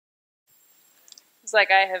It's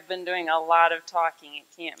like I have been doing a lot of talking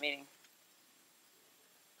at camp meeting.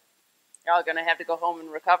 You're all going to have to go home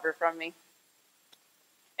and recover from me.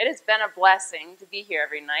 It has been a blessing to be here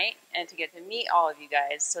every night and to get to meet all of you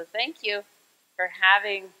guys. So thank you for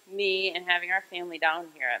having me and having our family down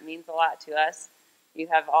here. It means a lot to us. You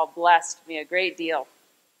have all blessed me a great deal.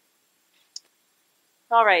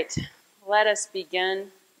 All right, let us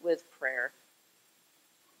begin with prayer.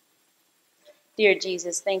 Dear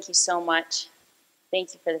Jesus, thank you so much.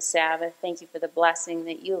 Thank you for the Sabbath. Thank you for the blessing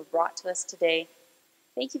that you have brought to us today.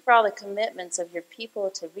 Thank you for all the commitments of your people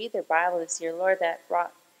to read their Bible this year. Lord, that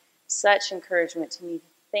brought such encouragement to me.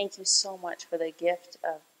 Thank you so much for the gift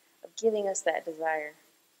of giving us that desire.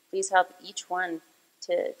 Please help each one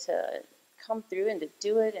to come through and to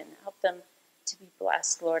do it and help them to be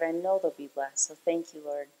blessed, Lord. I know they'll be blessed, so thank you,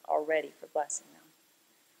 Lord, already for blessing them.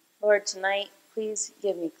 Lord, tonight, please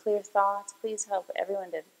give me clear thoughts. Please help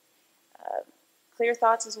everyone to clear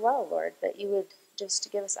thoughts as well, Lord, that you would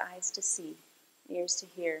just give us eyes to see, ears to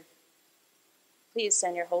hear. Please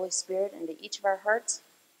send your Holy Spirit into each of our hearts.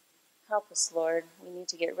 Help us, Lord. We need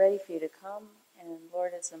to get ready for you to come, and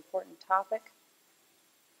Lord, it's an important topic.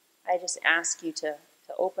 I just ask you to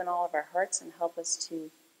open all of our hearts and help us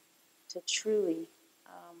to truly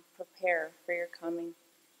prepare for your coming.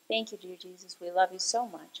 Thank you, dear Jesus. We love you so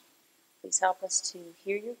much. Please help us to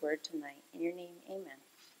hear your word tonight. In your name, amen.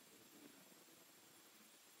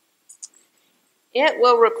 It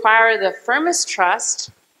will require the firmest trust,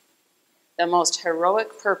 the most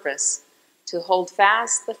heroic purpose, to hold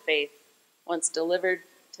fast the faith once delivered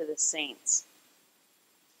to the saints.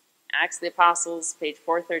 Acts of the Apostles, page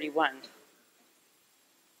 431.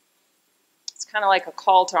 It's kind of like a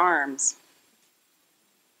call to arms.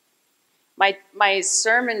 My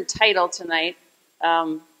sermon title tonight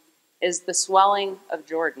is The Swelling of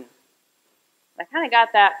Jordan. I kind of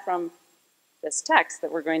got that from this text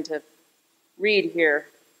that we're going to read here.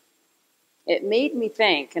 It made me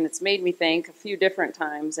think, and it's made me think a few different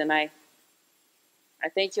times, and I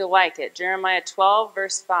think you'll like it. Jeremiah 12,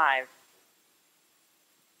 verse 5.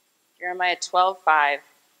 Jeremiah 12:5.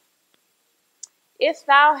 If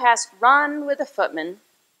thou hast run with the footmen,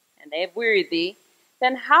 and they have wearied thee,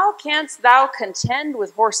 then how canst thou contend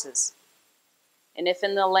with horses? And if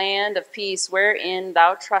in the land of peace wherein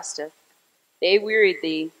thou trustest, they wearied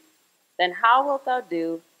thee, then how wilt thou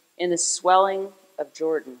do in the swelling of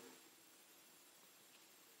Jordan?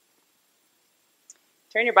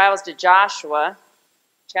 Turn your Bibles to Joshua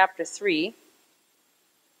chapter 3,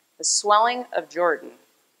 the swelling of Jordan.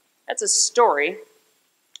 That's a story,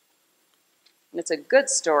 and it's a good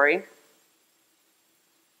story.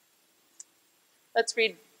 Let's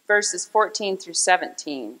read verses 14 through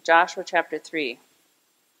 17, Joshua chapter 3.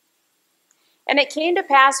 And it came to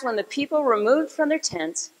pass when the people removed from their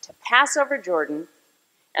tents to pass over Jordan,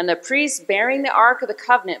 and the priests bearing the ark of the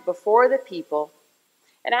covenant before the people,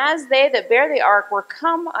 and as they that bear the ark were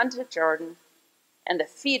come unto Jordan, and the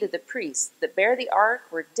feet of the priests that bear the ark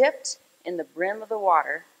were dipped in the brim of the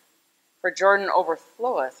water, for Jordan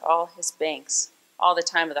overfloweth all his banks all the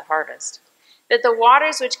time of the harvest, that the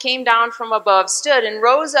waters which came down from above stood and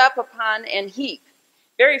rose up upon an heap,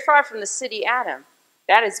 very far from the city Adam,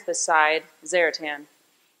 that is beside Zaratan.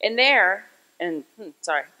 And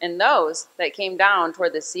those that came down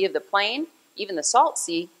toward the sea of the plain, even the salt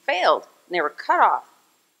sea, failed, and they were cut off.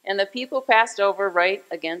 And the people passed over right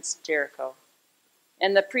against Jericho.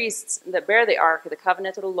 And the priests that bear the ark of the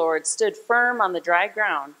covenant of the Lord stood firm on the dry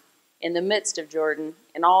ground in the midst of Jordan,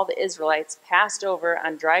 and all the Israelites passed over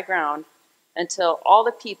on dry ground until all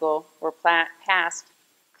the people were passed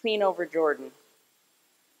clean over Jordan.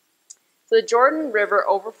 So the Jordan River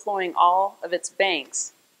overflowing all of its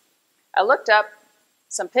banks. I looked up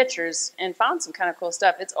some pictures and found some kind of cool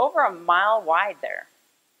stuff. It's over a mile wide there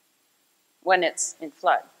when it's in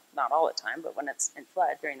flood. Not all the time, but when it's in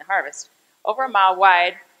flood during the harvest. Over a mile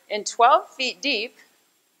wide and 12 feet deep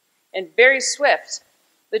and very swift.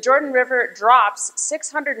 The Jordan River drops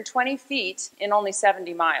 620 feet in only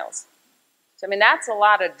 70 miles. So, I mean, that's a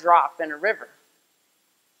lot of drop in a river.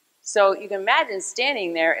 So you can imagine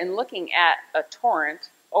standing there and looking at a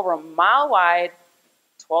torrent over a mile wide,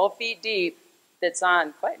 12 feet deep, that's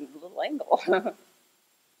on quite a little angle.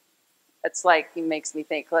 It's like, he makes me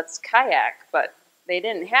think, let's kayak, but they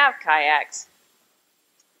didn't have kayaks.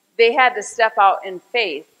 They had to step out in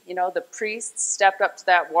faith. You know, the priests stepped up to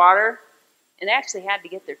that water and actually had to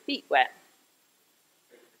get their feet wet.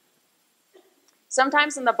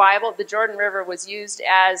 Sometimes in the Bible, the Jordan River was used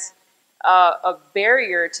as a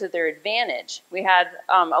barrier to their advantage. We had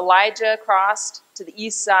Elijah crossed to the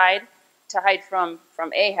east side to hide from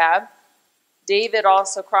Ahab. David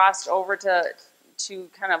also crossed over to to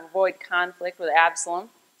kind of avoid conflict with Absalom.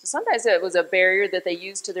 So sometimes it was a barrier that they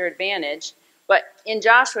used to their advantage. But in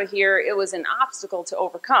Joshua here, it was an obstacle to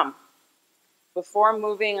overcome before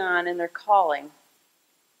moving on in their calling,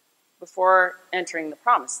 before entering the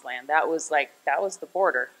promised land. That was the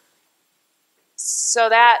border. So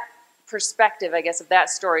that perspective, I guess, of that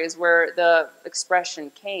story is where the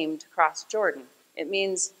expression came to cross Jordan. It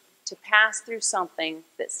means to pass through something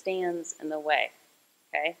that stands in the way.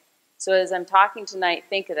 Okay? So as I'm talking tonight,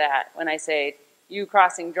 think of that. When I say you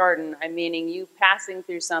crossing Jordan, I'm meaning you passing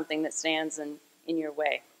through something that stands in your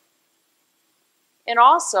way. And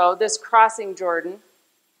also, this crossing Jordan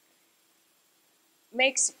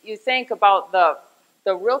makes you think about the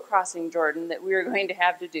real crossing Jordan that we are going to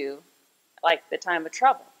have to do, like the time of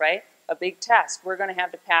trouble, right? A big test we're going to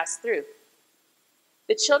have to pass through.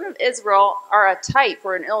 The children of Israel are a type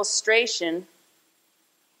or an illustration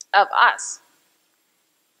of us,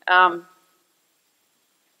 of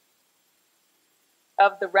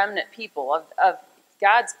the remnant people, of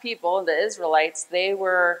God's people, the Israelites. They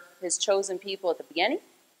were his chosen people at the beginning,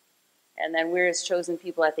 and then we're his chosen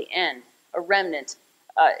people at the end. A remnant.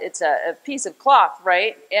 It's a piece of cloth,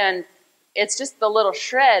 right? And it's just the little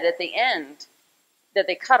shred at the end that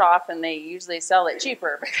they cut off, and they usually sell it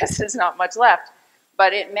cheaper because there's not much left.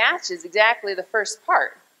 But it matches exactly the first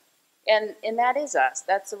part. And that is us.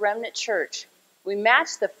 That's the remnant church. We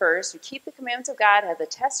match the first. We keep the commandments of God, have the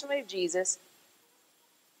testimony of Jesus.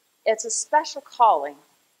 It's a special calling.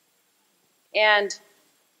 And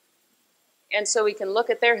so we can look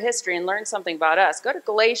at their history and learn something about us. Go to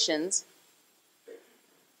Galatians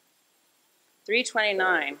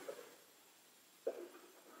 3:29.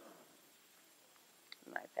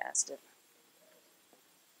 I passed it.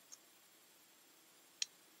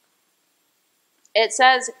 It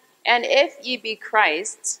says, "And if ye be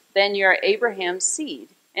Christ's, then ye are Abraham's seed,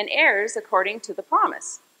 and heirs according to the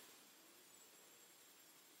promise."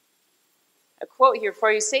 A quote here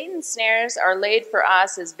for you: "Satan's snares are laid for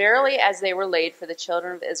us as verily as they were laid for the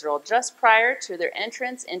children of Israel just prior to their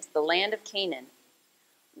entrance into the land of Canaan."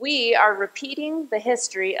 We are repeating the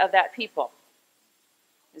history of that people.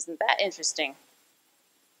 Isn't that interesting?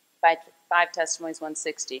 By 5 Testimonies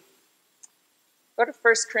 160. Go to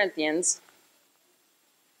 1 Corinthians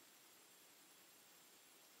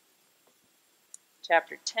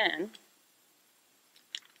chapter 10.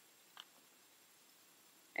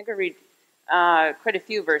 I could read quite a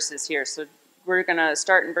few verses here, so we're going to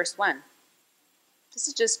start in verse 1. This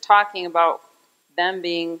is just talking about them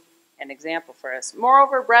being an example for us.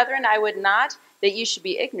 "Moreover, brethren, I would not that you should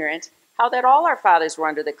be ignorant, how that all our fathers were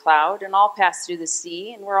under the cloud, and all passed through the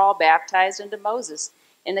sea, and were all baptized unto Moses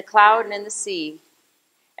in the cloud and in the sea,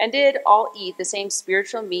 and did all eat the same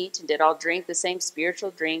spiritual meat, and did all drink the same spiritual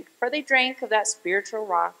drink, for they drank of that spiritual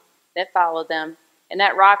rock that followed them, and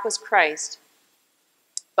that rock was Christ.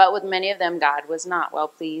 But with many of them God was not well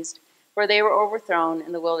pleased, for they were overthrown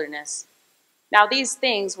in the wilderness. Now these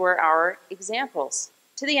things were our examples,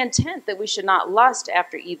 to the intent that we should not lust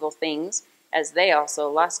after evil things, as they also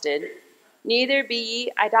lusted. Neither be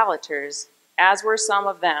ye idolaters, as were some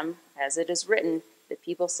of them, as it is written, the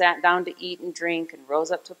people sat down to eat and drink, and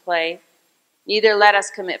rose up to play. Neither let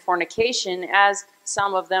us commit fornication, as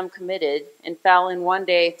some of them committed, and fell in one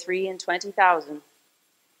day 23,000.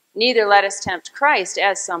 Neither let us tempt Christ,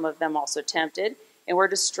 as some of them also tempted, and were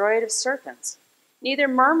destroyed of serpents. Neither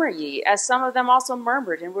murmur ye, as some of them also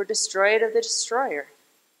murmured, and were destroyed of the destroyer.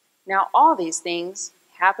 Now all these things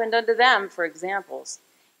happened unto them for examples,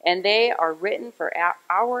 and they are written for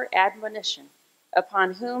our admonition,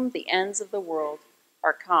 upon whom the ends of the world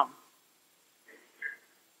are come."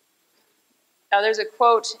 Now there's a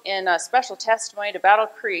quote in a special testimony to Battle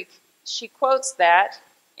Creek. She quotes that,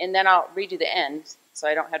 and then I'll read you the end, so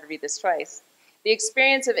I don't have to read this twice. "The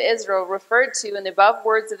experience of Israel referred to in the above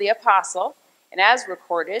words of the apostle, and as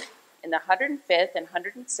recorded in the 105th and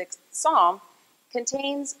 106th Psalm,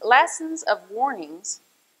 contains lessons of warning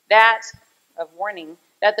that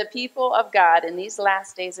the people of God in these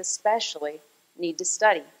last days especially need to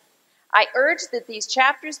study. I urge that these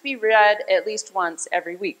chapters be read at least once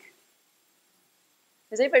every week."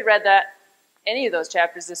 Has anybody read any of those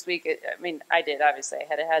chapters this week? I mean, I did, obviously. I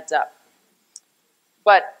had a heads up.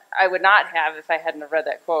 But I would not have if I hadn't read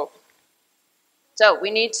that quote. So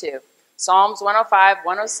we need to. Psalms 105,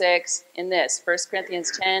 106, in this, 1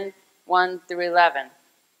 Corinthians 10, 1 through 11.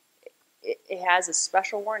 It has a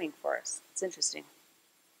special warning for us. It's interesting.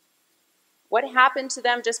 What happened to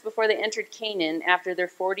them just before they entered Canaan after their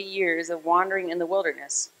 40 years of wandering in the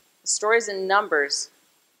wilderness? The story's in Numbers,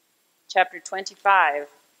 chapter 25.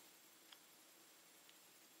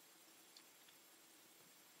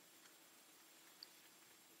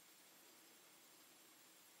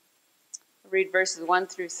 read verses 1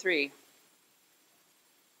 through 3.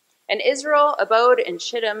 And Israel abode in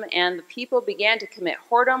Shittim, and the people began to commit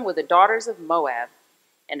whoredom with the daughters of Moab.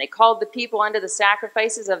 And they called the people unto the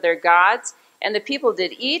sacrifices of their gods, and the people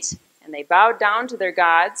did eat, and they bowed down to their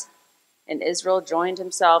gods. And Israel joined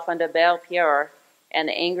himself unto Baal Peor, and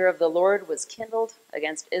the anger of the Lord was kindled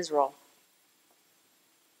against Israel.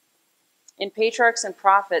 In Patriarchs and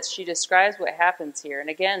Prophets, she describes what happens here. And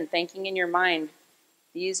again, thinking in your mind,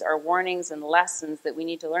 these are warnings and lessons that we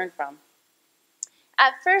need to learn from.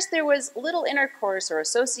 At first, there was little intercourse or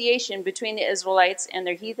association between the Israelites and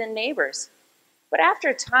their heathen neighbors. But after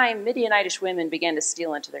a time, Midianitish women began to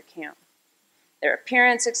steal into their camp. Their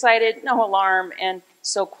appearance excited no alarm, and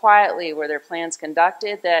so quietly were their plans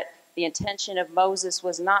conducted that the intention of Moses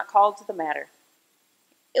was not called to the matter.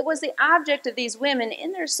 It was the object of these women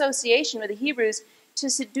in their association with the Hebrews to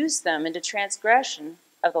seduce them into transgression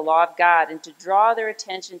of the law of God and to draw their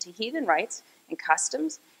attention to heathen rites and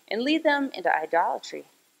customs and lead them into idolatry.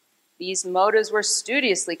 These motives were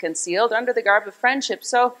studiously concealed under the garb of friendship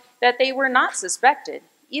so that they were not suspected,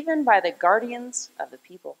 even by the guardians of the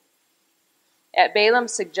people. At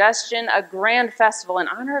Balaam's suggestion, a grand festival in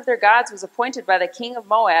honor of their gods was appointed by the king of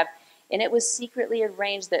Moab, and it was secretly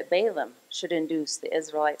arranged that Balaam should induce the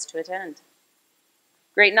Israelites to attend.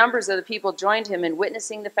 Great numbers of the people joined him in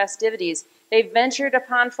witnessing the festivities. They ventured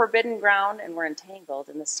upon forbidden ground and were entangled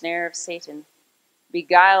in the snare of Satan,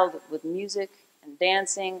 beguiled with music and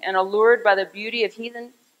dancing, and allured by the beauty of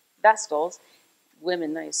heathen vestals,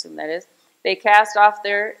 women, I assume that is, they cast off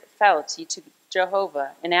their fealty to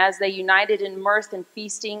Jehovah, and as they united in mirth and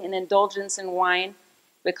feasting and indulgence in wine,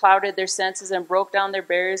 beclouded their senses and broke down their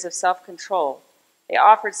barriers of self-control, they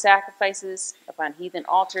offered sacrifices upon heathen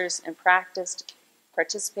altars and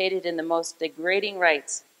participated in the most degrading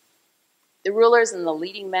rites. The rulers and the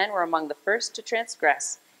leading men were among the first to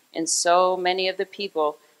transgress, and so many of the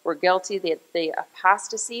people were guilty that the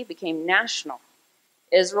apostasy became national.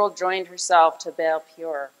 Israel joined herself to Baal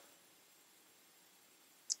Peor.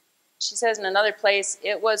 She says in another place,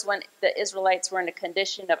 it was when the Israelites were in a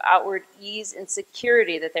condition of outward ease and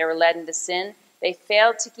security that they were led into sin. They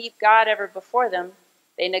failed to keep God ever before them.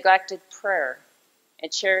 They neglected prayer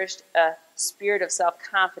and cherished a spirit of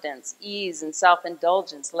self-confidence, ease, and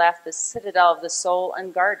self-indulgence, left the citadel of the soul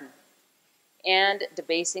unguarded, and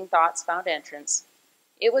debasing thoughts found entrance.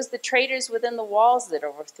 It was the traitors within the walls that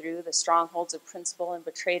overthrew the strongholds of principle and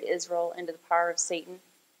betrayed Israel into the power of Satan.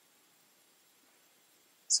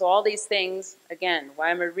 So all these things, again,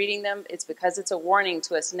 why am I reading them? It's because it's a warning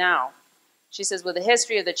to us now. She says, with the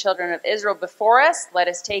history of the children of Israel before us, let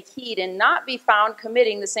us take heed and not be found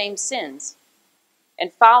committing the same sins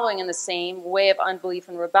and following in the same way of unbelief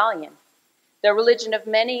and rebellion. The religion of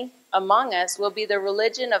many among us will be the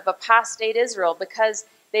religion of apostate Israel because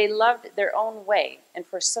they loved their own way and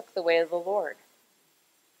forsook the way of the Lord.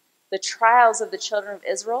 The trials of the children of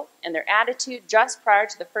Israel and their attitude just prior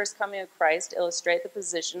to the first coming of Christ illustrate the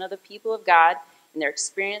position of the people of God and their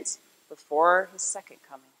experience before his second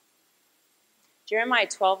coming. Jeremiah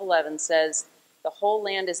 12:11 says, the whole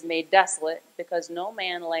land is made desolate because no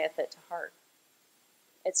man layeth it to heart.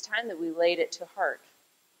 It's time that we laid it to heart.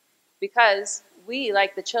 Because we,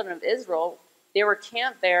 like the children of Israel, they were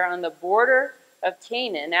camped there on the border of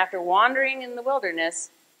Canaan. After wandering in the wilderness,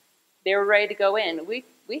 they were ready to go in. We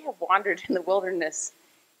have wandered in the wilderness,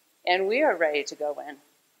 and we are ready to go in.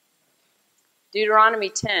 Deuteronomy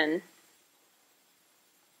 10.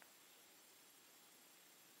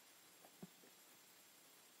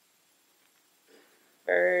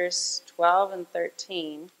 Verse 12 and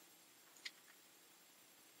 13.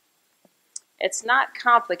 It's not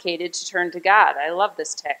complicated to turn to God. I love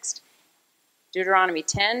this text. Deuteronomy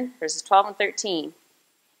 10, verses 12 and 13.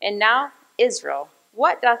 And now, Israel,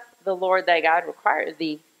 what doth the Lord thy God require of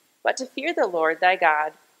thee, but to fear the Lord thy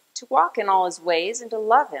God, to walk in all his ways, and to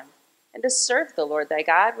love him, and to serve the Lord thy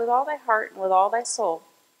God with all thy heart and with all thy soul,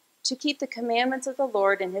 to keep the commandments of the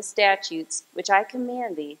Lord and his statutes, which I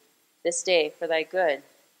command thee this day for thy good.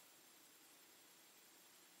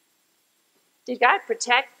 Did God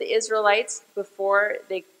protect the Israelites before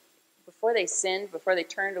they sinned, before they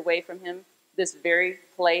turned away from him, this very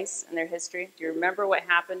place in their history? Do you remember what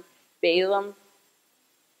happened? Balaam,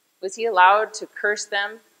 was he allowed to curse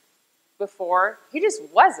them before? He just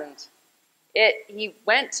wasn't. He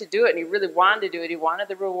went to do it, and he really wanted to do it. He wanted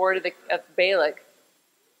the reward of Balak.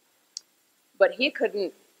 But he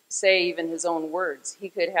couldn't say even his own words. He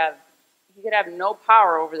could have no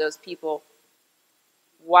power over those people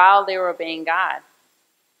while they were obeying God.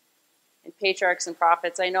 In Patriarchs and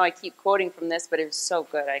Prophets, I know I keep quoting from this, but it was so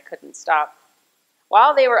good I couldn't stop.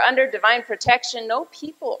 While they were under divine protection, no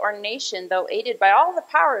people or nation, though aided by all the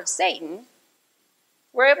power of Satan,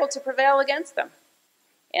 were able to prevail against them.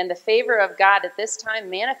 And the favor of God at this time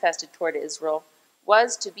manifested toward Israel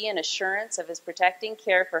was to be an assurance of his protecting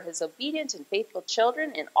care for his obedient and faithful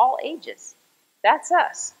children in all ages. That's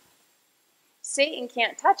us. Satan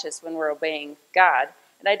can't touch us when we're obeying God.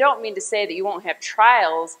 And I don't mean to say that you won't have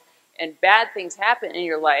trials and bad things happen in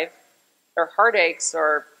your life, or heartaches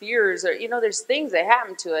or fears, or, there's things that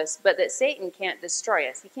happen to us, but that Satan can't destroy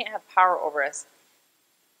us. He can't have power over us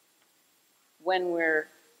when we're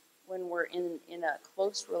in a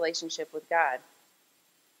close relationship with God,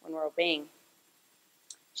 when we're obeying.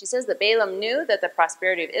 She says that Balaam knew that the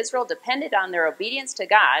prosperity of Israel depended on their obedience to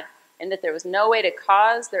God, and that there was no way to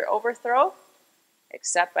cause their overthrow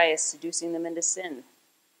except by seducing them into sin.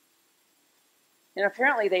 And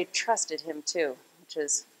apparently they trusted him too, which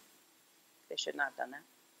is, they should not have done that.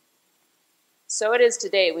 So it is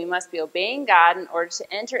today. We must be obeying God in order to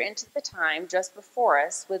enter into the time just before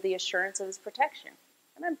us with the assurance of his protection.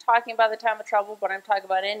 And I'm talking about the time of trouble, but I'm talking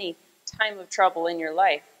about any time of trouble in your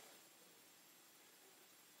life.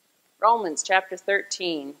 Romans chapter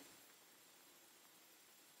 13.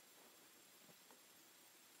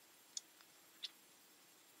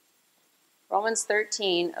 Romans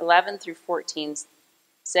 13, 11 through 14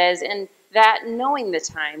 says, "And that knowing the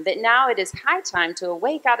time, that now it is high time to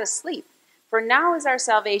awake out of sleep, for now is our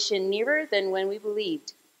salvation nearer than when we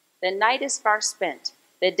believed. The night is far spent,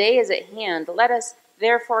 the day is at hand. Let us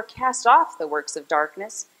therefore cast off the works of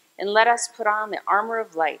darkness, and let us put on the armor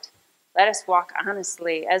of light. Let us walk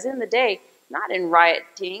honestly, as in the day, not in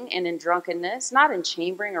rioting and in drunkenness, not in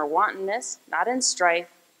chambering or wantonness, not in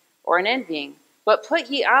strife or in envying. But put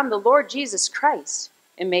ye on the Lord Jesus Christ,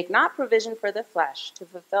 and make not provision for the flesh to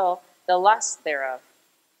fulfill the lust thereof."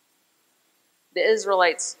 The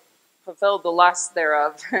Israelites fulfilled the lust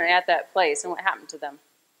thereof at that place. And what happened to them?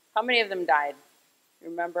 How many of them died?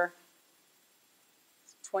 Remember?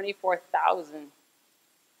 24,000.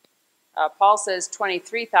 Paul says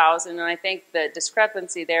 23,000, and I think the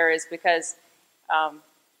discrepancy there is because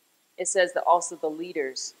it says that also the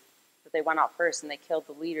leaders, that they went out first and they killed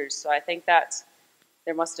the leaders. So I think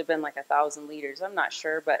there must have been like 1,000 leaders. I'm not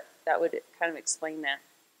sure, but that would kind of explain that.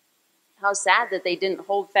 How sad that they didn't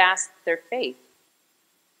hold fast their faith.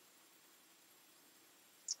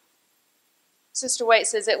 Sister White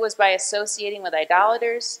says it was by associating with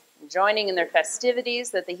idolaters and joining in their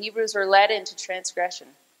festivities that the Hebrews were led into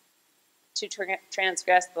transgression, to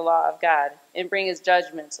transgress the law of God and bring his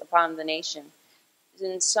judgments upon the nation.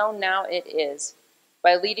 And so now it is,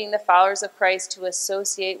 by leading the followers of Christ to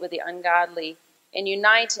associate with the ungodly and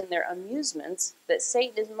unite in their amusements, that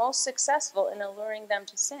Satan is most successful in alluring them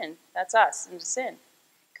to sin. That's us, into sin.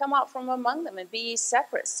 "Come out from among them and be ye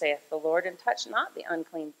separate, saith the Lord, and touch not the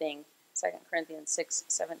unclean thing." 2 Corinthians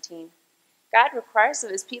 6:17. God requires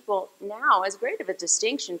of his people now as great of a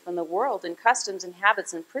distinction from the world in customs and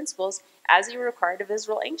habits and principles as he required of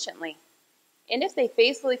Israel anciently. And if they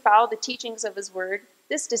faithfully follow the teachings of his word,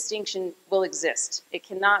 this distinction will exist. It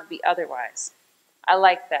cannot be otherwise. I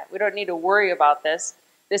like that. We don't need to worry about this.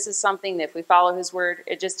 This is something that if we follow his word,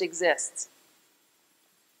 it just exists.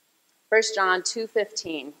 1 John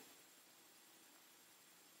 2:15.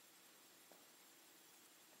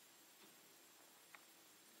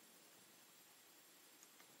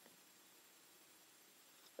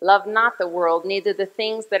 "Love not the world, neither the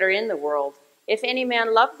things that are in the world. If any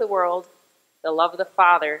man love the world, the love of the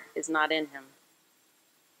Father is not in him."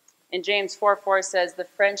 And James 4:4 says, "The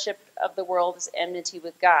friendship of the world is enmity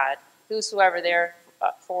with God. Whosoever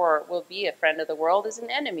therefore will be a friend of the world is an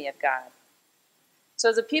enemy of God." So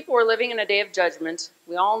as a people, we're living in a day of judgment.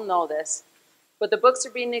 We all know this. But the books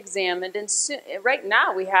are being examined, and right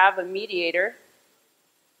now we have a mediator,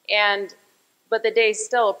 but the day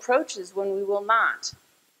still approaches when we will not.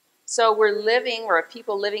 So we're a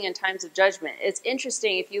people living in times of judgment. It's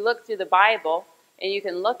interesting if you look through the Bible and you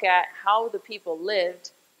can look at how the people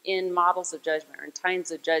lived in models of judgment or in times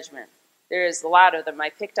of judgment. There's a lot of them. I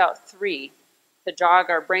picked out 3 to jog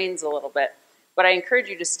our brains a little bit. But I encourage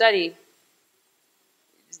you to study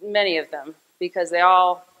many of them because they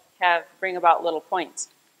all bring about little points.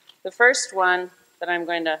 The first one that I'm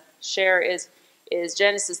going to share is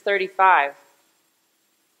Genesis 35.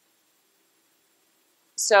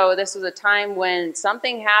 So this was a time when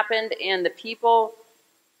something happened and the people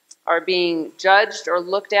are being judged or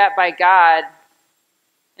looked at by God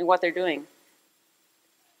and what they're doing.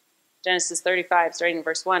 Genesis 35, starting in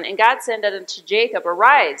verse 1. "And God said unto Jacob,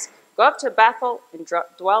 Arise, go up to Bethel and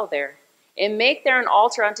dwell there, and make there an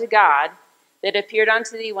altar unto God that appeared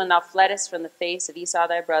unto thee when thou fleddest from the face of Esau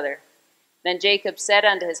thy brother. Then Jacob said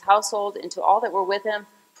unto his household and to all that were with him,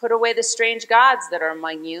 Put away the strange gods that are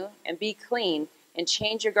among you, and be clean, and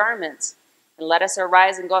change your garments. And let us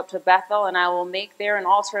arise and go up to Bethel, and I will make there an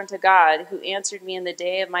altar unto God, who answered me in the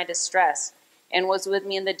day of my distress, and was with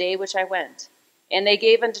me in the day which I went. And they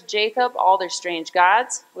gave unto Jacob all their strange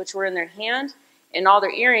gods, which were in their hand, and all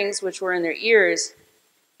their earrings, which were in their ears.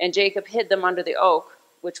 And Jacob hid them under the oak,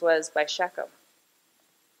 which was by Shechem.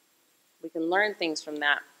 We can learn things from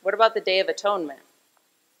that. What about the Day of Atonement?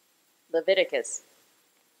 Leviticus.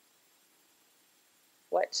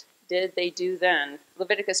 What did they do then?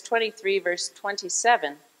 Leviticus 23, verse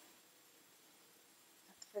 27. The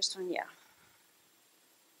first one, yeah.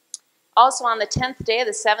 Also on the 10th day of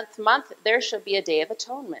the 7th month, there shall be a day of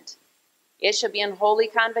atonement. It shall be an holy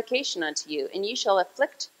convocation unto you, and ye shall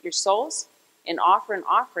afflict your souls, and offer an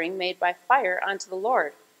offering made by fire unto the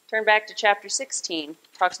Lord. Turn back to chapter 16.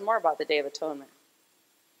 Talks more about the Day of Atonement.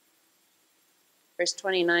 Verse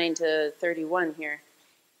 29 to 31 here.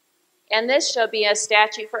 And this shall be a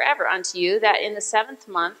statute forever unto you, that in the 7th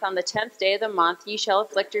month, on the 10th day of the month, ye shall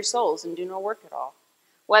afflict your souls, and do no work at all,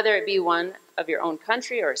 whether it be one of your own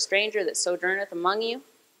country, or a stranger that sojourneth among you.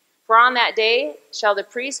 For on that day shall the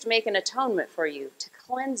priest make an atonement for you, to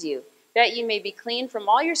cleanse you, that ye may be clean from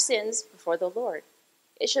all your sins before the Lord.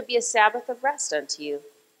 It shall be a Sabbath of rest unto you,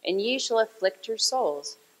 and ye shall afflict your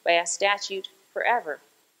souls by a statute forever.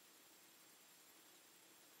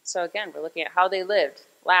 So again, we're looking at how they lived.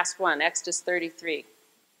 Last one, Exodus 33.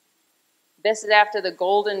 This is after the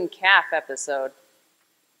golden calf episode.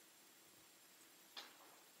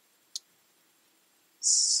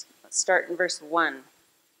 Let's start in verse 1.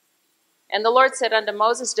 And the Lord said unto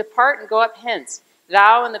Moses, Depart and go up hence,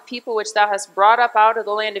 thou and the people which thou hast brought up out of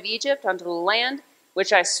the land of Egypt, unto the land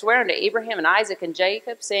which I swear unto Abraham and Isaac and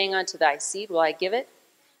Jacob, saying, Unto thy seed will I give it.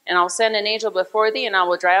 And I'll send an angel before thee, and I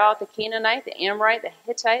will drive out the Canaanite, the Amorite, the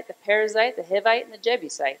Hittite, the Perizzite, the Hivite, and the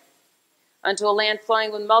Jebusite, unto a land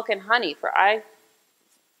flowing with milk and honey.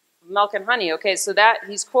 Milk and honey. Okay, so that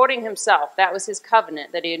he's quoting himself. That was his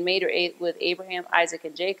covenant that he had made with Abraham, Isaac,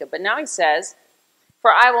 and Jacob. But now he says,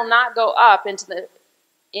 For I will not go up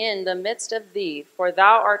in the midst of thee, for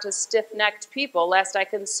thou art a stiff-necked people, lest I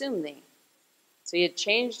consume thee. So he had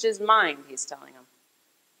changed his mind, he's telling them.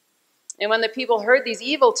 And when the people heard these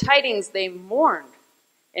evil tidings, they mourned,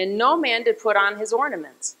 and no man did put on his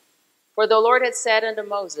ornaments. For the Lord had said unto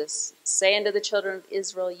Moses, Say unto the children of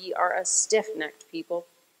Israel, Ye are a stiff-necked people.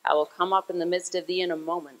 I will come up in the midst of thee in a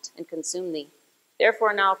moment, and consume thee.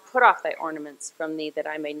 Therefore now put off thy ornaments from thee, that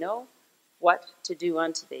I may know what to do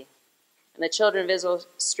unto thee. And the children of Israel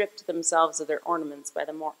stripped themselves of their ornaments by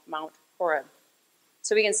the Mount Horeb.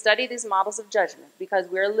 So we can study these models of judgment, because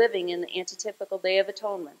we are living in the antitypical Day of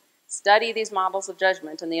Atonement. Study these models of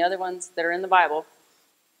judgment and the other ones that are in the Bible.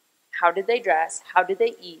 How did they dress? How did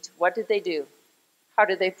they eat? What did they do? How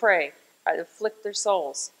did they pray? How did they afflict their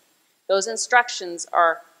souls? Those instructions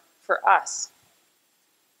are for us.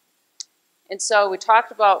 And so we talked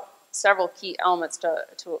about several key elements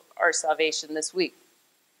to our salvation this week.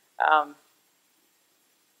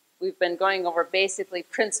 We've been going over basically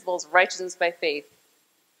principles of righteousness by faith.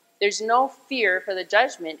 There's no fear for the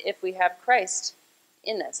judgment if we have Christ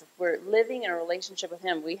in us. If we're living in a relationship with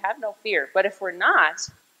him, we have no fear. But if we're not,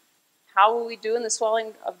 how will we do in the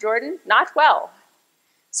swelling of Jordan? Not well.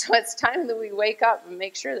 So it's time that we wake up and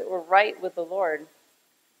make sure that we're right with the Lord.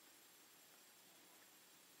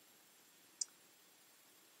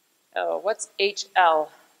 Oh, what's HL?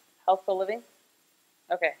 Healthful living?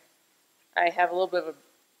 Okay. I have a little bit of a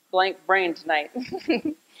blank brain tonight.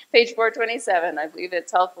 Page 427, I believe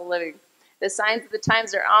it's healthful living. The signs of the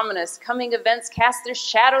times are ominous. Coming events cast their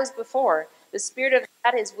shadows before. The spirit of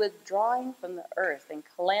God is withdrawing from the earth, and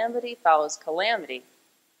calamity follows calamity.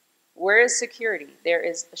 Where is security? There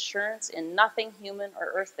is assurance in nothing human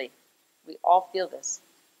or earthly. We all feel this.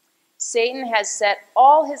 Satan has set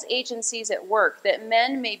all his agencies at work, that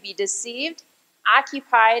men may be deceived,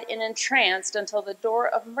 occupied, and entranced until the door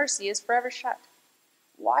of mercy is forever shut.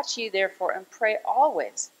 Watch ye therefore, and pray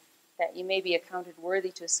always, that ye may be accounted worthy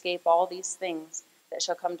to escape all these things that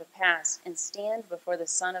shall come to pass, and stand before the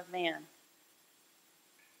Son of Man.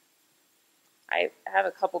 I have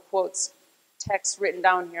a couple quotes, texts written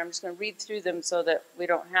down here. I'm just going to read through them so that we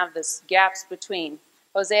don't have this gaps between.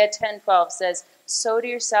 Hosea 10:12 says, Sow to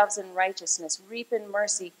yourselves in righteousness, reap in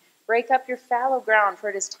mercy, break up your fallow ground, for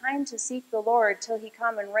it is time to seek the Lord till he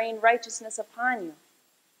come and rain righteousness upon you.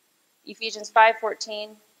 Ephesians 5:14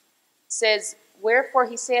 says, Wherefore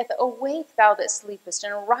he saith, Awake, thou that sleepest,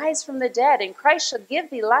 and arise from the dead, and Christ shall give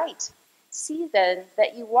thee light. See then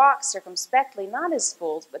that ye walk circumspectly, not as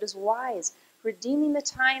fools, but as wise, redeeming the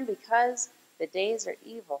time because the days are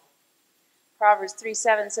evil. Proverbs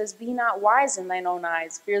 3:7 says, be not wise in thine own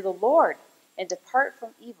eyes, fear the Lord, and depart from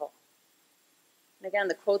evil. And again,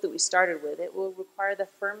 the quote that we started with, it will require the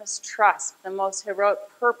firmest trust, the most heroic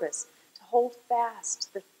purpose to hold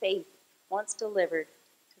fast the faith once delivered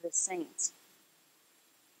to the saints.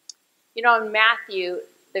 You know, in Matthew,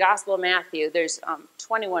 the Gospel of Matthew, there's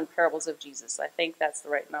 21 parables of Jesus. I think that's the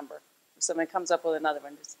right number. If someone comes up with another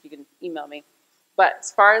one, just you can email me. But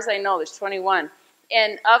as far as I know, there's 21.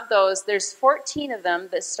 And of those, there's 14 of them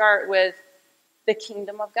that start with the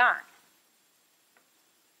kingdom of God.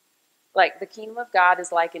 Like, the kingdom of God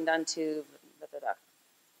is likened unto...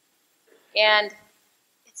 And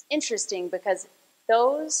it's interesting because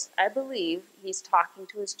those, I believe, he's talking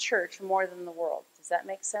to his church more than the world. Does that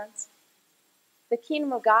make sense? The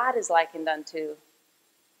kingdom of God is likened unto.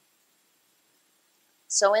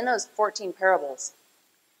 So in those 14 parables,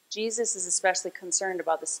 Jesus is especially concerned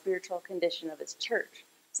about the spiritual condition of his church.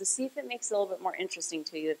 So see if it makes it a little bit more interesting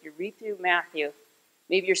to you. If you read through Matthew,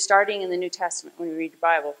 maybe you're starting in the New Testament when you read the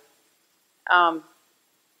Bible.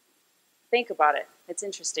 Think about it. It's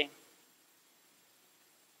interesting.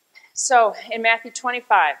 So in Matthew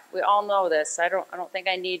 25, we all know this. I don't think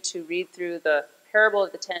I need to read through the parable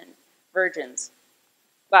of the 10 virgins.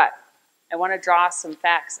 But I want to draw some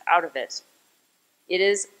facts out of it. It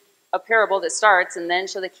is a parable that starts, and then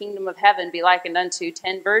shall the kingdom of heaven be likened unto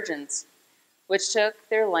 10 virgins, which took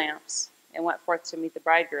their lamps and went forth to meet the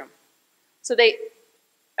bridegroom. So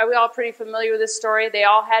are we all pretty familiar with this story? They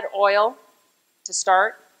all had oil to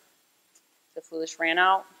start. The foolish ran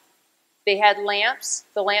out. They had lamps.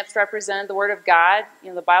 The lamps represented the word of God. You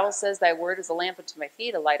know, the Bible says, thy word is a lamp unto my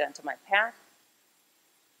feet, a light unto my path.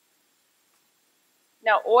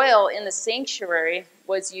 Now, oil in the sanctuary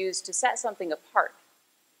was used to set something apart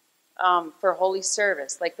for holy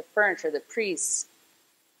service, like the furniture, the priests,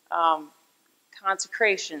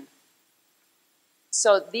 consecration.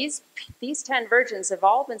 So these 10 virgins have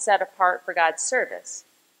all been set apart for God's service.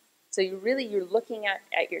 So you're looking at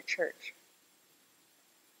your church.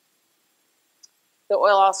 The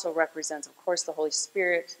oil also represents, of course, the Holy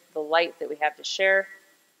Spirit, the light that we have to share.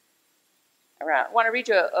 I want to read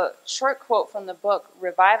you a short quote from the book,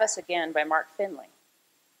 Revive Us Again by Mark Finley.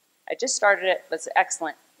 I just started it, but it's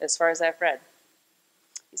excellent as far as I've read.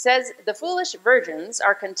 He says, the foolish virgins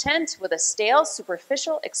are content with a stale,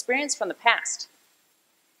 superficial experience from the past.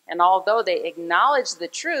 And although they acknowledge the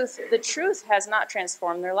truth has not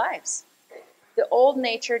transformed their lives. The old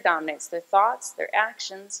nature dominates their thoughts, their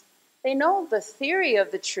actions. They know the theory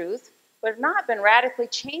of the truth, but have not been radically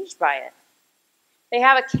changed by it. They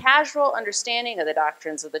have a casual understanding of the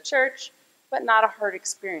doctrines of the church, but not a heart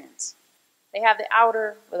experience. They have the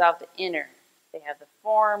outer without the inner. They have the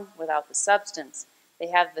form without the substance. They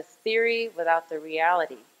have the theory without the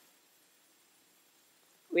reality.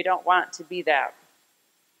 We don't want to be that.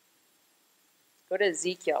 Go to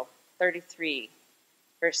Ezekiel 33,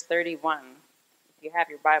 verse 31, if you have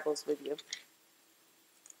your Bibles with you.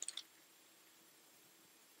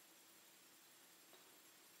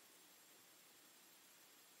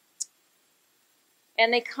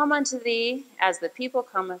 And they come unto thee as the people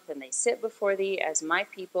cometh, and they sit before thee as my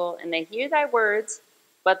people, and they hear thy words,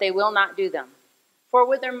 but they will not do them. For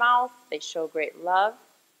with their mouth they show great love,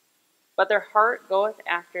 but their heart goeth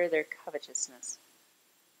after their covetousness.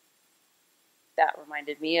 That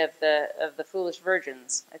reminded me of the foolish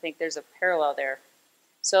virgins. I think there's a parallel there.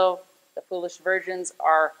 So the foolish virgins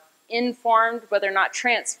are informed, but they're not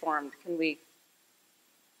transformed.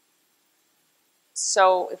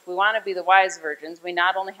 So if we want to be the wise virgins, we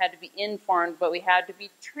not only had to be informed, but we had to be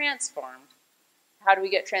transformed. How do we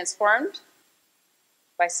get transformed?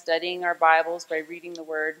 By studying our Bibles, by reading the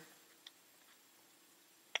Word.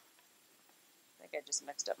 I think I just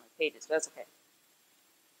mixed up my pages, but that's okay.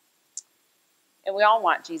 And we all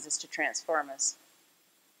want Jesus to transform us.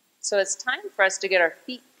 So it's time for us to get our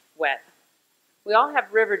feet wet. We all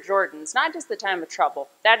have River Jordans, not just the time of trouble.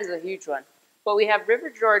 That is a huge one. But we have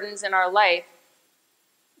River Jordans in our life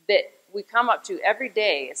that we come up to every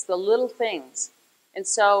day. It's the little things. And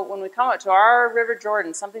so when we come up to our River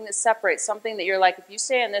Jordan, something that separates, something that you're like, if you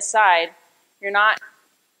stay on this side, you're not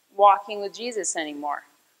walking with Jesus anymore.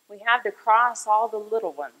 We have to cross all the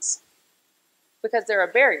little ones because they're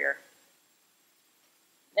a barrier.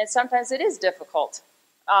 And sometimes it is difficult.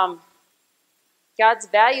 God's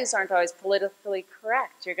values aren't always politically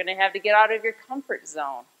correct. You're going to have to get out of your comfort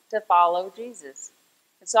zone to follow Jesus.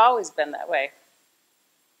 It's always been that way.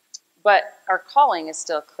 But our calling is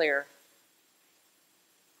still clear.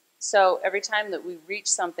 So every time that we reach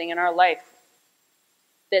something in our life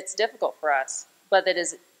that's difficult for us, but that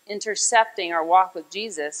is intercepting our walk with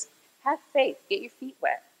Jesus, have faith. Get your feet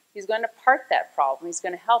wet. He's going to part that problem. He's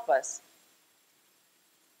going to help us.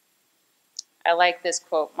 I like this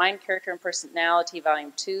quote. Mind, Character, and Personality,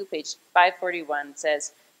 Volume 2, page 541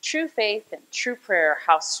 says, "True faith and true prayer,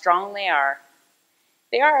 how strong they are.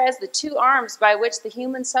 They are as the two arms by which the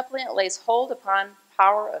human suppliant lays hold upon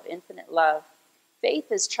power of infinite love.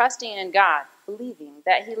 Faith is trusting in God, believing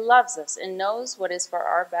that he loves us and knows what is for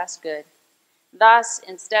our best good. Thus,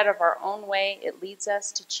 instead of our own way, it leads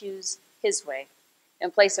us to choose his way.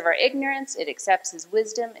 In place of our ignorance, it accepts his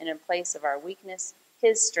wisdom, and in place of our weakness,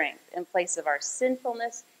 his strength. In place of our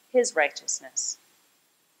sinfulness, his righteousness."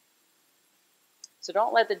 So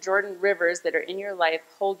don't let the Jordan rivers that are in your life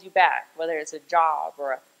hold you back, whether it's a job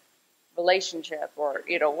or a relationship or,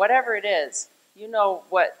 whatever it is. You know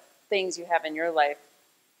what things you have in your life.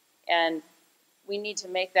 And we need to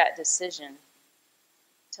make that decision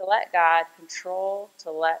to let God control,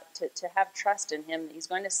 to have trust in him that he's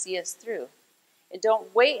going to see us through. And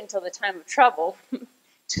don't wait until the time of trouble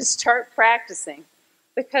to start practicing,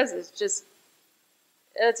 because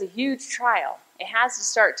it's a huge trial. It has to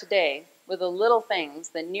start today with the little things,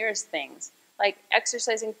 the nearest things, like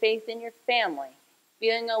exercising faith in your family,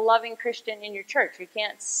 being a loving Christian in your church. You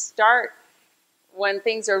can't start when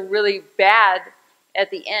things are really bad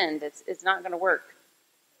at the end. It's not going to work.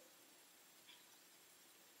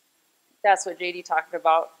 That's what JD talked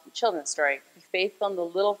about in Children's Story. Be faithful in the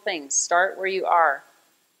little things. Start where you are.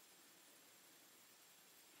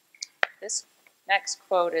 This next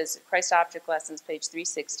quote is Christ Object Lessons, page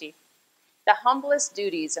 360. "The humblest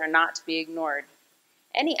duties are not to be ignored.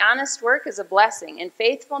 Any honest work is a blessing, and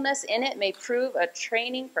faithfulness in it may prove a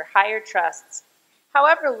training for higher trusts.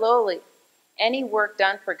 However lowly, any work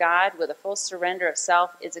done for God with a full surrender of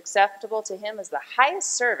self is acceptable to him as the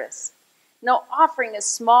highest service. No offering is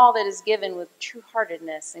small that is given with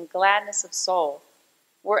true-heartedness and gladness of soul.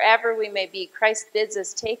 Wherever we may be, Christ bids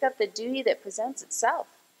us take up the duty that presents itself.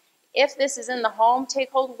 If this is in the home, take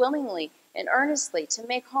hold willingly and earnestly to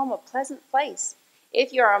make home a pleasant place.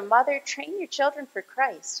 If you are a mother, train your children for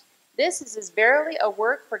Christ. This is as verily a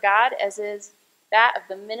work for God as is that of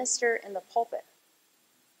the minister in the pulpit.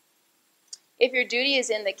 If your duty is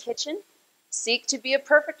in the kitchen, seek to be a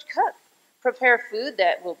perfect cook. Prepare food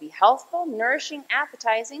that will be healthful, nourishing,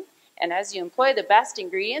 appetizing, and as you employ the best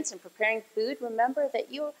ingredients in preparing food, remember that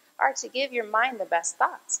you are to give your mind the best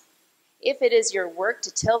thoughts. If it is your work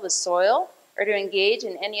to till the soil or to engage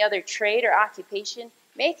in any other trade or occupation,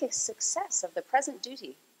 make a success of the present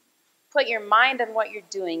duty. Put your mind on what you're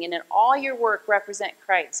doing, and in all your work represent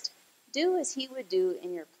Christ. Do as he would do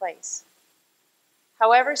in your place.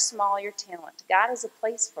 However small your talent, God has a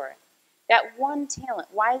place for it. That one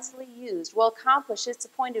talent, wisely used, will accomplish its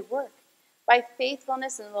appointed work. By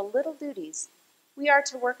faithfulness in the little duties, we are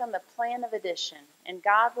to work on the plan of addition, and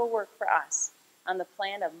God will work for us on the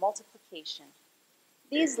plan of multiplication.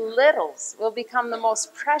 These littles will become the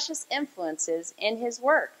most precious influences in his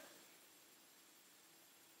work.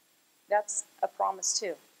 That's a promise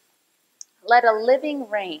too. Let a living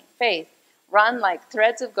faith run like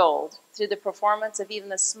threads of gold through the performance of even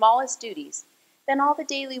the smallest duties. Then all the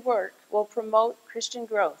daily work will promote Christian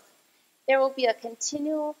growth. There will be a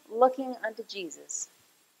continual looking unto Jesus.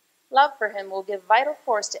 Love for him will give vital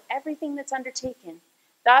force to everything that's undertaken.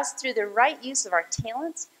 Thus, through the right use of our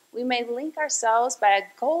talents, we may link ourselves by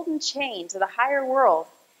a golden chain to the higher world.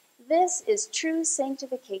 This is true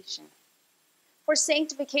sanctification. For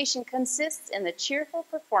sanctification consists in the cheerful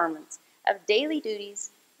performance of daily duties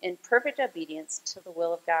in perfect obedience to the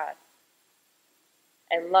will of God.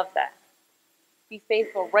 I love that. Be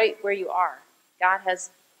faithful right where you are. God has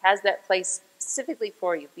that place specifically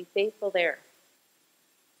for you. Be faithful there.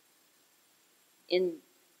 In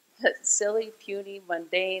the silly, puny,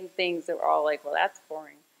 mundane things that we're all like, well, that's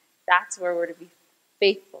boring. That's where we're to be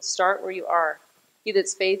faithful. Start where you are. He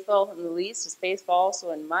that's faithful in the least is faithful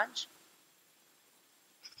also in much.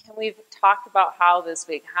 And we've talked about how this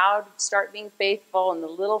week, how to start being faithful in the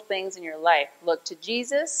little things in your life. Look to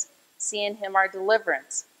Jesus, see in him our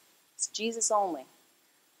deliverance. It's Jesus only.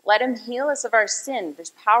 Let him heal us of our sin.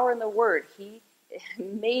 There's power in the word. He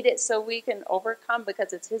made it so we can overcome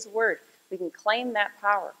because it's his word. We can claim that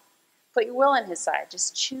power. Put your will on his side.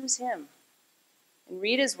 Just choose him. And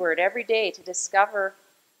read his word every day to discover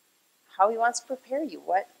how he wants to prepare you,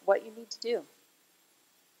 what you need to do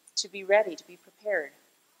to be ready, to be prepared.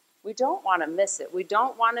 We don't want to miss it. We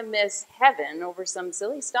don't want to miss heaven over some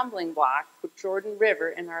silly stumbling block with Jordan River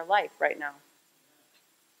in our life right now.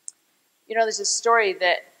 You know, there's a story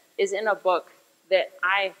that is in a book that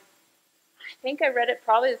I think I read it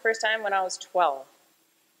probably the first time when I was 12.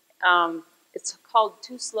 It's called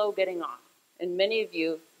Too Slow Getting Off. And many of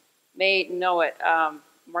you may know it.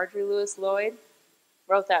 Marjorie Lewis Lloyd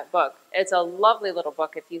wrote that book. It's a lovely little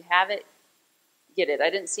book. If you have it, get it. I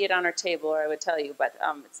didn't see it on our table, or I would tell you, but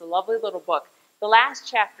it's a lovely little book. The last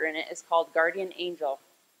chapter in it is called Guardian Angel.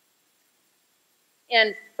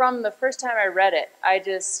 And from the first time I read it,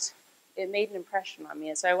 it made an impression on me.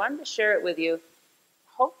 And so I wanted to share it with you.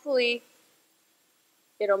 Hopefully,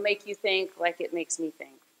 it'll make you think like it makes me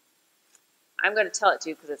think. I'm going to tell it to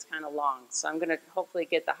you because it's kind of long, so I'm going to hopefully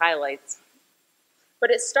get the highlights.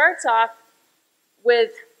 But it starts off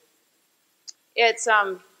with, it's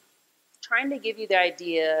trying to give you the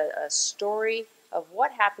idea, a story of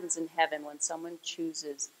what happens in heaven when someone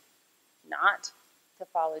chooses not to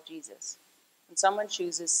follow Jesus, when someone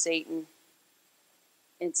chooses Satan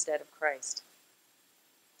instead of Christ.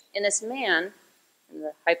 And this man, in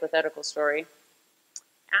the hypothetical story,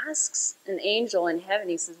 asks an angel in heaven,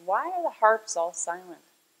 he says, why are the harps all silent?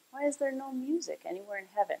 Why is there no music anywhere in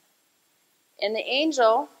heaven? And the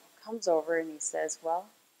angel comes over and he says, well,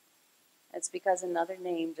 it's because another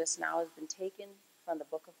name just now has been taken from the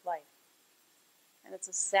book of life. And it's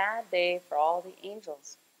a sad day for all the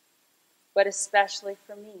angels, but especially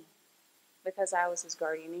for me, because I was his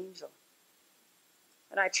guardian angel.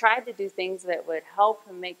 And I tried to do things that would help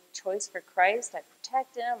him make choice for Christ. I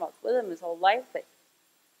protected him, I was with him his whole life, but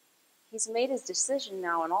he's made his decision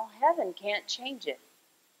now, and all heaven can't change it.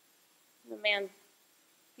 And the man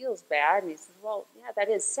feels bad, and he says, well, yeah, that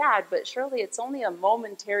is sad, but surely it's only a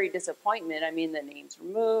momentary disappointment. I mean, the name's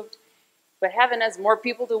removed, but heaven has more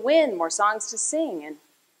people to win, more songs to sing. And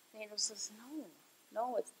the angel says,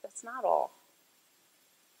 no, that's not all.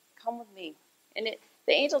 Come with me. And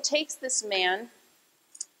the angel takes this man,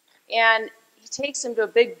 and he takes him to a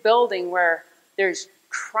big building where there's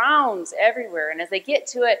crowns everywhere. And as they get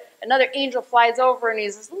to it, another angel flies over and he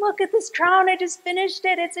says, look at this crown, I just finished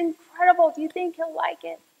it. It's incredible. Do you think he'll like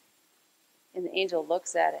it? And the angel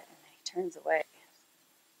looks at it and he turns away.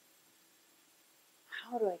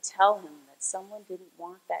 How do I tell him that someone didn't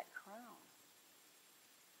want that crown?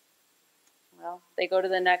 Well, they go to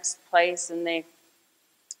the next place and they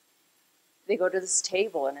go to this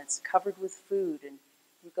table and it's covered with food, and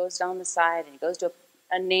he goes down the side and he goes to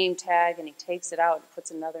a name tag and he takes it out and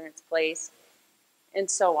puts another in its place,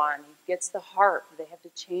 and so on. He gets the harp. They have to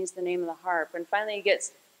change the name of the harp. And finally he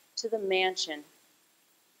gets to the mansion.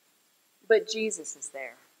 But Jesus is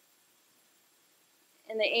there.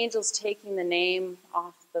 And the angel's taking the name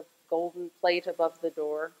off the golden plate above the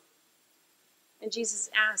door. And Jesus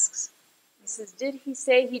asks, he says, did he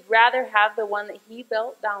say he'd rather have the one that he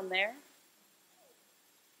built down there?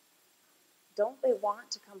 Don't they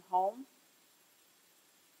want to come home?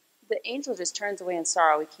 The angel just turns away in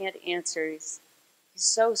sorrow. He can't answer. He's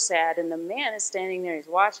so sad. And the man is standing there. He's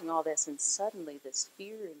watching all this. And suddenly this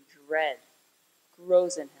fear and dread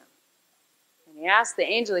grows in him. And he asks the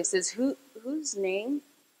angel, he says, whose name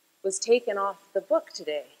was taken off the book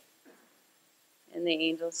today? And the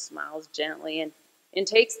angel smiles gently and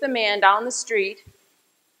takes the man down the street.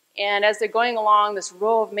 And as they're going along this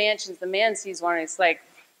row of mansions, the man sees one and he's like,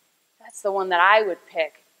 that's the one that I would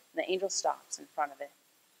pick. And the angel stops in front of it.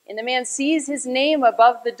 And the man sees his name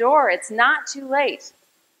above the door. It's not too late.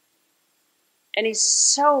 And he's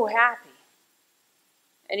so happy.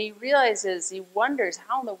 And he realizes, he wonders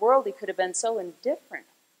how in the world he could have been so indifferent,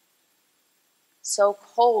 so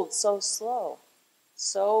cold, so slow,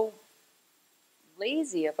 so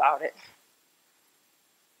lazy about it.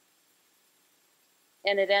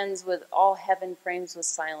 And it ends with, all heaven frames with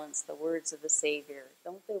silence, the words of the Savior.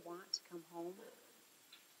 Don't they want to come home?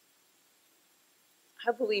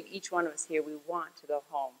 I believe each one of us here, we want to go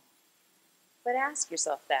home. But ask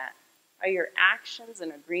yourself that. Are your actions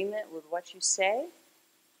in agreement with what you say?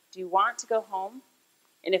 Do you want to go home?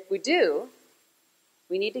 And if we do,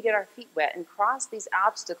 we need to get our feet wet and cross these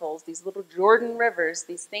obstacles, these little Jordan rivers,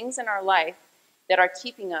 these things in our life that are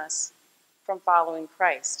keeping us from following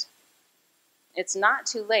Christ. It's not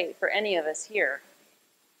too late for any of us here.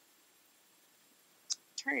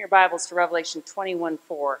 Turn your Bibles to Revelation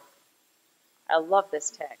 21:4. I love this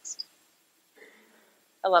text.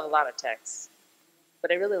 I love a lot of texts,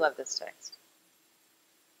 but I really love this text.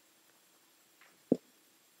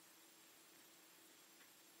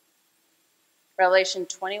 Revelation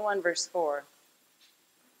 21, verse 4.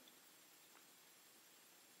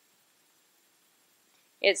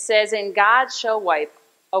 It says, and God shall wipe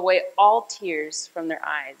away all tears from their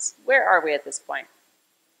eyes. Where are we at this point?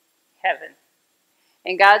 Heaven.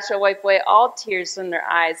 And God shall wipe away all tears from their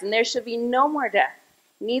eyes, and there shall be no more death,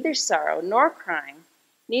 neither sorrow nor crying,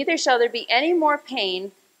 neither shall there be any more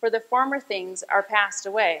pain, for the former things are passed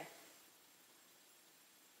away.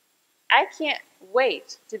 I can't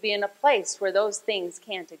wait to be in a place where those things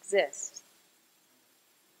can't exist.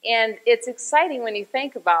 And it's exciting when you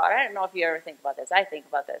think about, I don't know if you ever think about this, I think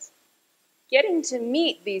about this, getting to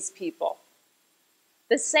meet these people,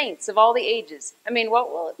 the saints of all the ages. I mean,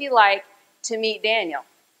 what will it be like to meet Daniel?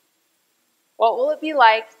 What will it be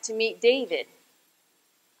like to meet David?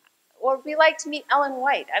 What would it be like to meet Ellen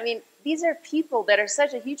White? I mean, these are people that are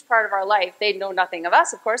such a huge part of our life. They know nothing of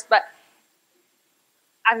us, of course, but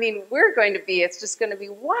I mean, it's just going to be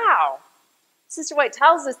wow. Sister White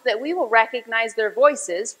tells us that we will recognize their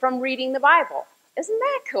voices from reading the Bible. Isn't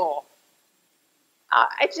that cool?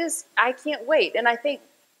 I can't wait. And I think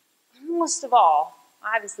most of all,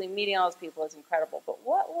 obviously meeting all those people is incredible, but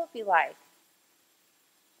what will it be like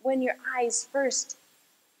when your eyes first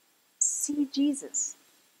see Jesus?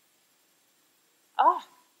 Oh,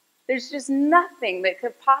 there's just nothing that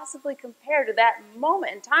could possibly compare to that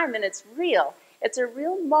moment in time, and it's real. It's a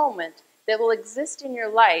real moment that will exist in your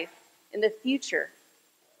life in the future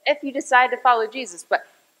if you decide to follow Jesus, but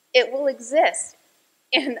it will exist.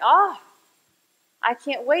 And I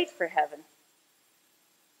can't wait for heaven.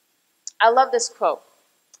 I love this quote.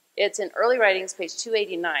 It's in Early Writings, page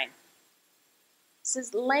 289. It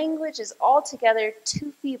says, language is altogether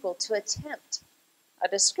too feeble to attempt a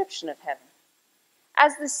description of heaven.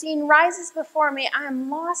 As the scene rises before me, I am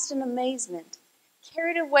lost in amazement.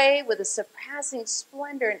 Carried away with a surpassing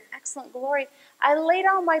splendor and excellent glory, I lay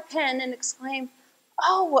down my pen and exclaim,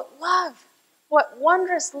 oh, what love! What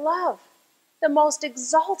wondrous love! The most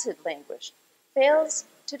exalted language fails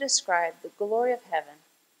to describe the glory of heaven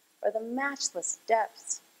or the matchless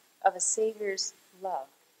depths of a Savior's love.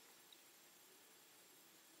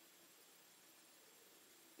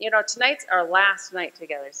 You know, tonight's our last night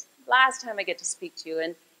together. It's the last time I get to speak to you,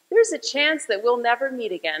 and there's a chance that we'll never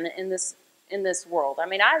meet again in this world. I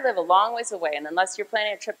mean, I live a long ways away, and unless you're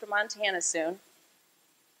planning a trip to Montana soon,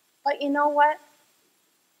 but you know what?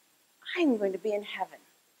 I'm going to be in heaven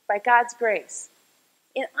by God's grace,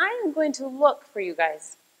 and I am going to look for you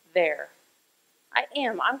guys there. I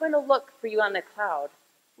am. I'm going to look for you on the cloud.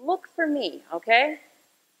 Look for me, okay?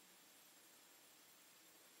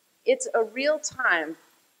 It's a real time,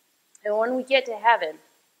 and when we get to heaven,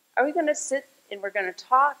 are we going to sit and we're going to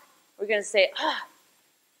talk? We're going to say,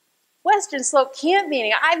 Western Slope Camp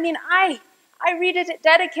Meeting. I mean, I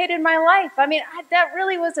dedicated my life. I mean, that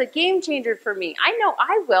really was a game changer for me. I know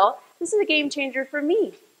I will. This is a game changer for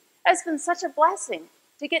me. It's been such a blessing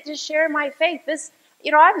to get to share my faith.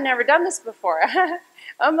 I've never done this before.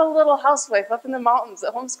 I'm a little housewife up in the mountains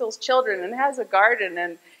that homeschools children and has a garden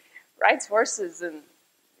and rides horses. And,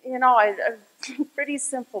 I'm pretty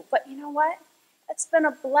simple. But you know what? It's been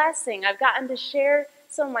a blessing. I've gotten to share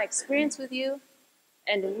some of my experience with you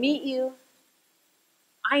and to meet you.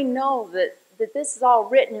 I know that this is all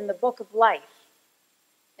written in the book of life.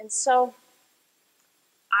 And so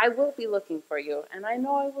I will be looking for you, and I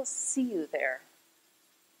know I will see you there.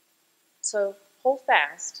 So hold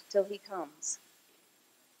fast till he comes.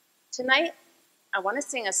 Tonight, I want to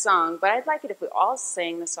sing a song, but I'd like it if we all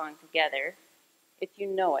sang the song together, if you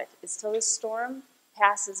know it. It's Till the Storm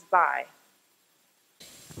Passes By.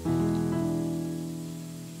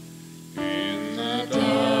 In the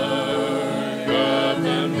dark of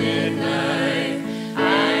the midnight,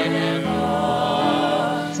 I am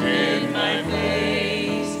lost in my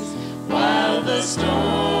place, while the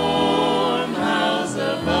storm howls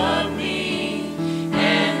above me,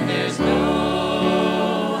 and there's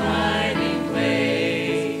no hiding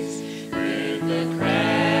place. With the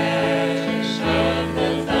crash of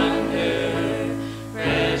the thunder,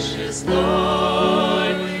 precious Lord,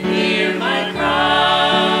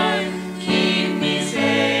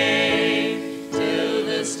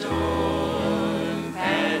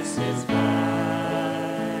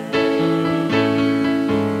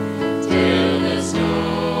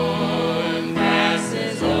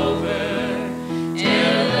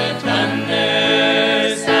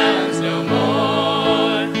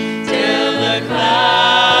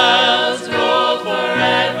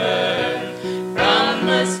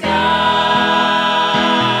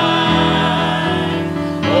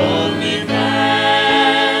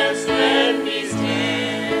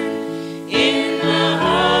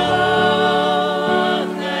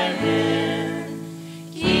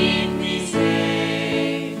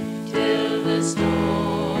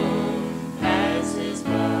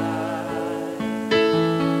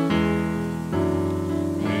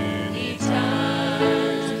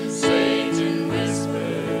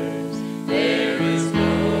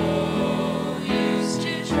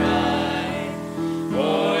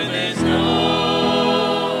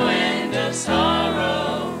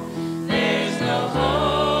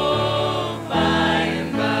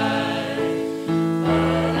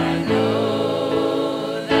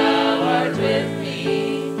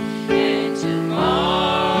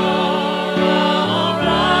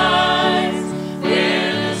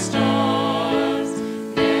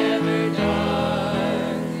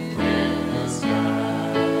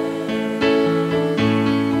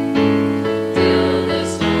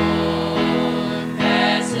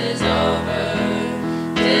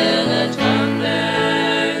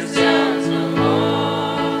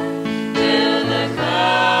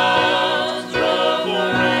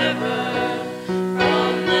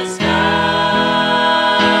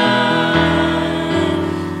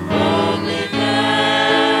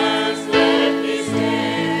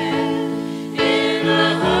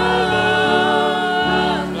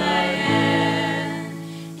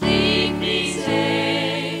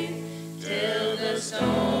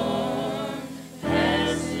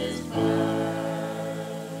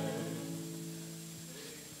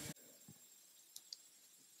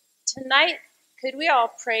 tonight, could we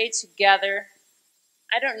all pray together?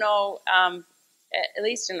 I don't know, at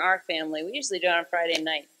least in our family, we usually do it on Friday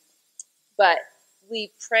night, but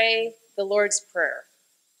we pray the Lord's Prayer.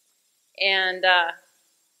 And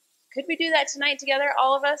could we do that tonight together,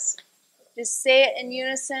 all of us? Just say it in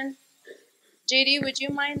unison. JD, would you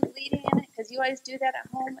mind leading in it? Because you always do that at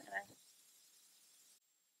home.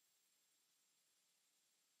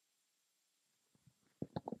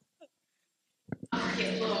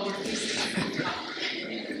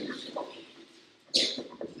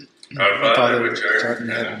 Our Father which art in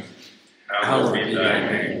heaven, hallowed be thy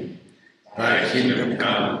name. Thy kingdom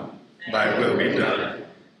come, thy will be done,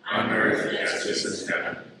 on earth as it is in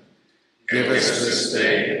heaven. Give us this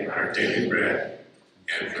day our daily bread,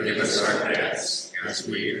 and forgive us our debts, as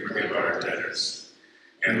we forgive our debtors.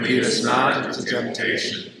 And lead us not into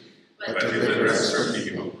temptation, but deliver us from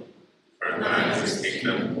evil. For thine is the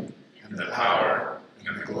kingdom, and the power,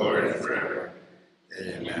 and the glory forever.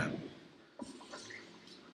 Amen.